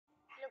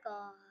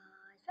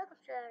guys,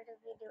 welcome to another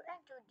video, and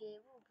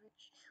today we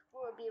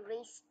will be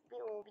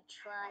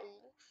trying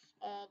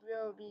and we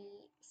will be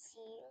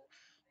seeing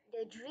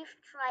the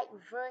drift trike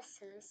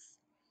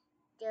versus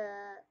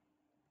the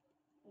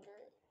the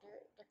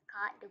the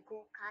kart, the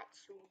go-kart.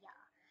 So yeah,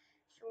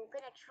 so we're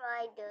gonna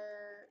try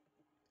the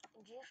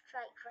drift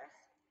trike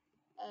first,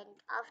 and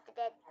after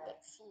that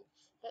let's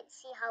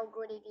see how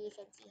good it is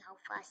and see how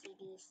fast it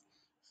is.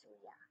 So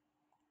yeah,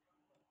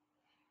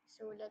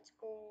 so let's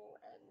go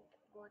and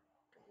go to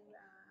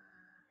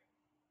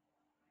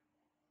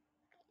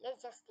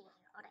let's just stay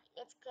here. Alright,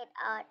 let's get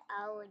out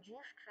our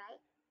drift,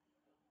 right?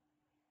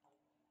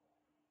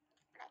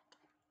 Right.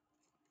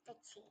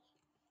 Let's see.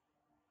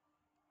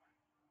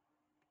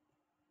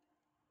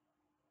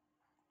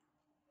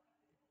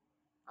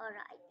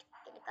 Alright.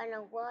 In the kind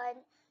of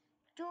 1,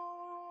 2.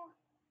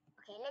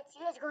 Okay, let's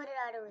go the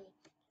other way.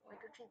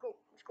 1, 2, 3, go.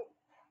 Let's go.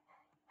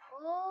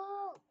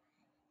 Oh,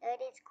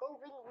 and it's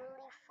going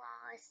really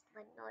fast,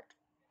 but not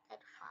that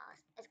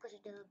fast. Let's go to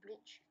the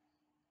bridge.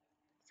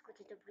 Let's go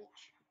to the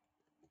bridge.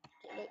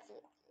 Okay, okay.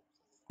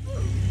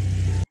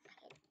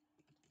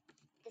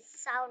 The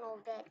sound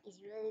of that is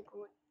really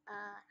good.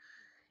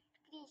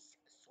 This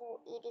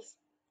so it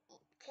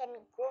can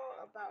go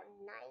about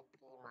 90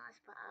 miles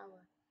per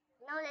hour.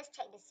 Now let's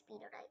check the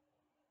speed. Alright,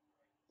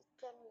 it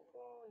can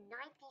go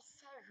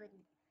 97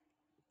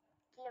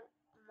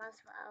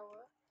 miles per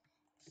hour.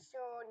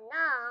 So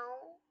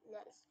now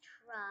let's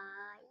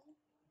try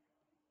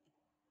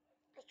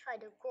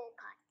the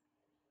go-kart.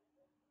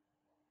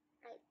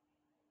 Right,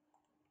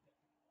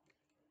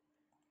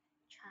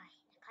 try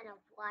kind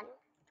of 1,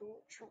 2,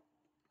 3.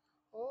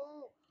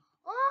 Oh,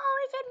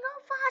 it can go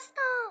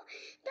faster.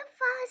 The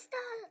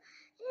faster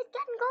it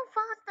can go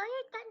faster,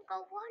 it can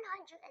go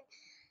 100 and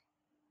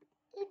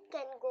it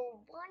can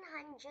go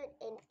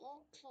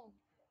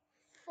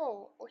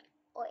 184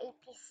 or 86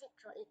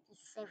 or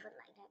 87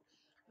 like that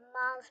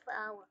miles per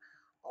hour.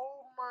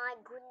 Oh my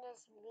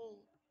goodness me.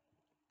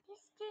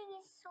 This thing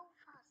is so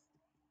fast.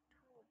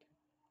 Dude,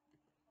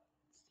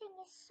 this thing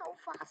is so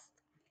fast.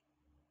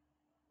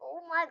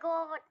 Oh my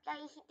god,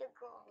 I hit the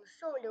goal.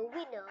 So the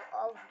winner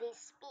of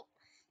this speed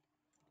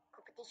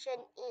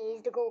competition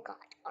is the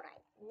go-kart.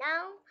 Alright,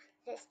 now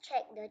let's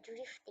check the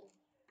drifting.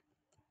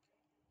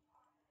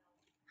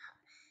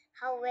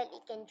 How well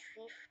it can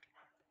drift.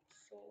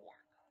 So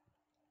yeah.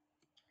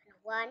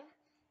 1,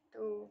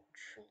 2,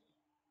 3.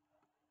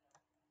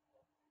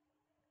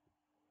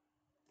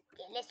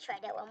 Okay, let's try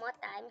that one more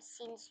time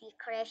since we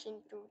crashed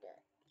into the.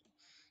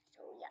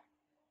 So yeah,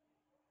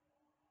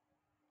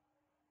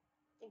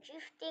 the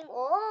drifting.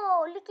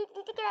 Oh, look at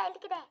that!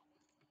 Look at that!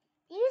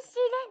 Do you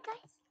see that,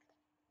 guys?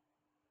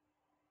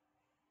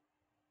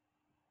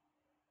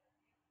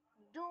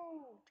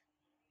 Dude.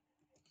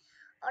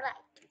 All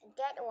right,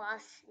 that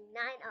was 9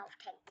 out of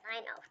 10.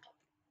 9 out of 10.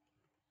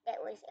 That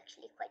was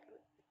actually quite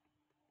good.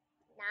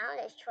 Now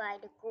let's try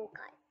the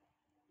go-kart.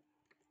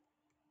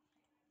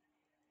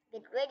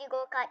 Get ready,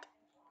 go-kart.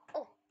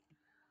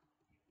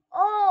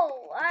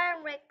 Oh,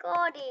 I'm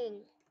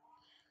recording.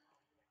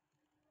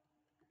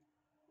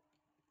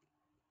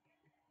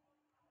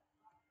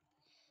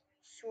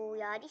 So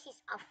yeah, this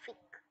is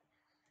Afik.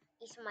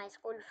 He's my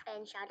school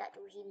friend. Shout out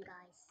to him,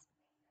 guys.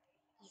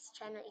 His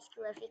channel is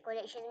QFA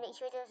Collections. Make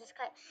sure to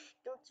subscribe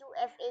to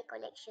QFA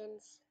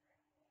Collections.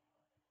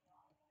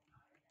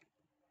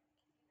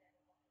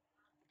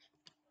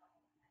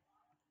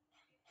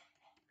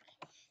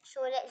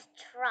 So let's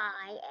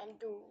try and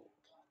do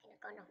in a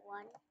count of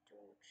 1, 2,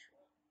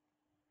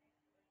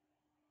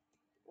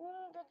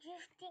 3. The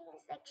drifting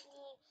is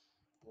actually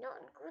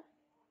not good,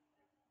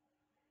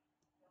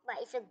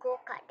 but it's a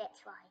go-kart,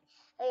 that's why.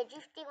 The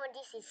drifting on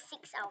this is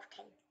 6 out of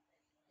 10.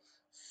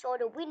 So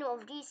the winner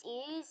of this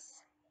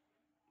is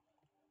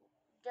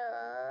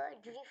the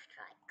drift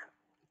trike.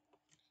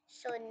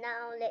 So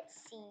now let's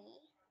see.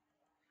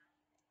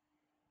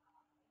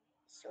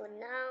 So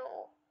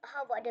now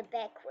how about the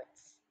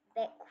backwards?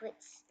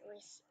 Backwards.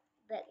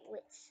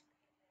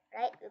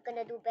 Right, we're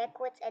gonna do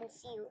backwards and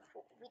see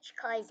which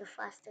car is the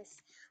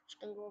fastest, which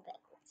can go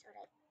backwards.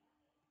 Alright,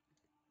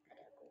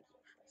 gotta go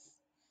here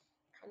first.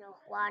 Kind of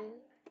 1,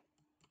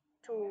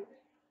 2,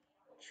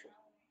 3.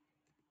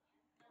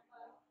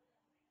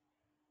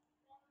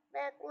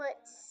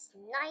 Backwards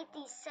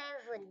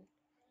 97.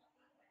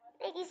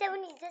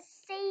 97 is the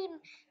same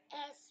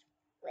as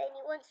when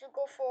he wants to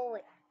go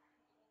forward.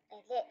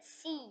 And let's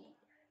see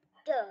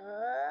the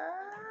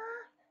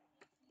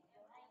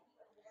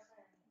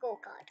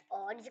go-kart.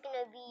 Oh, this is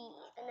gonna be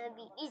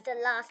is the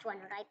last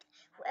one, right?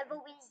 Whoever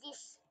wins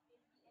this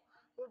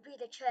will be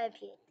the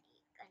champion.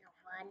 Kind of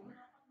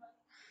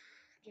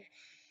 1,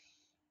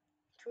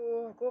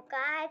 2,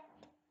 go-kart,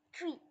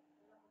 3.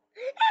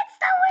 It's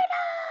the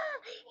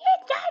winner!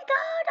 It can go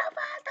the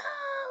faster!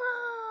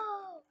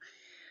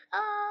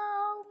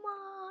 Oh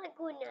my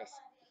goodness.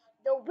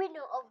 The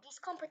winner of this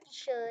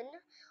competition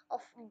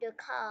of the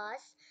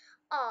cars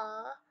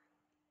are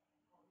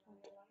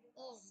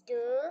is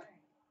the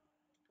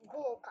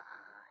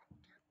go-kart.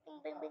 Bing,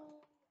 bing, bing.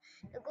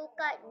 The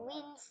go-kart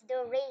wins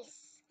the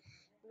race.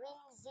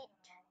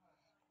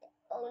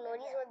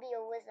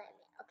 your worst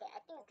nightmare? Okay,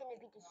 I think it's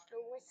gonna be the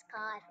slowest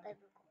car I've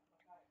ever got.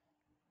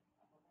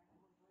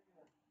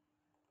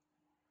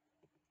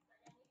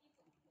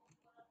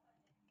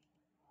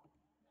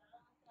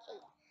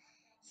 Okay,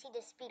 see the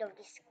speed of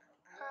this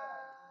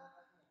car.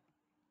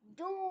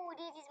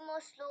 Dude, it is more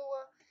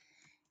slower.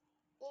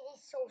 It is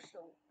so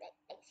slow. Like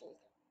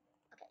seriously.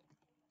 Okay.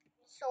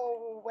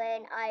 So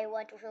when I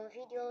want to film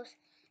videos,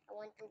 I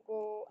want to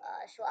go.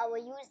 So I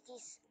will use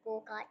this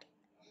go kart.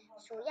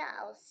 So yeah,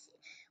 I'll see.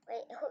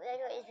 Wait, hope you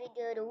enjoyed this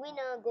video. The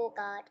winner go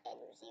kart, and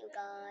we'll see you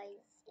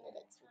guys in the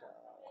next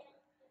video.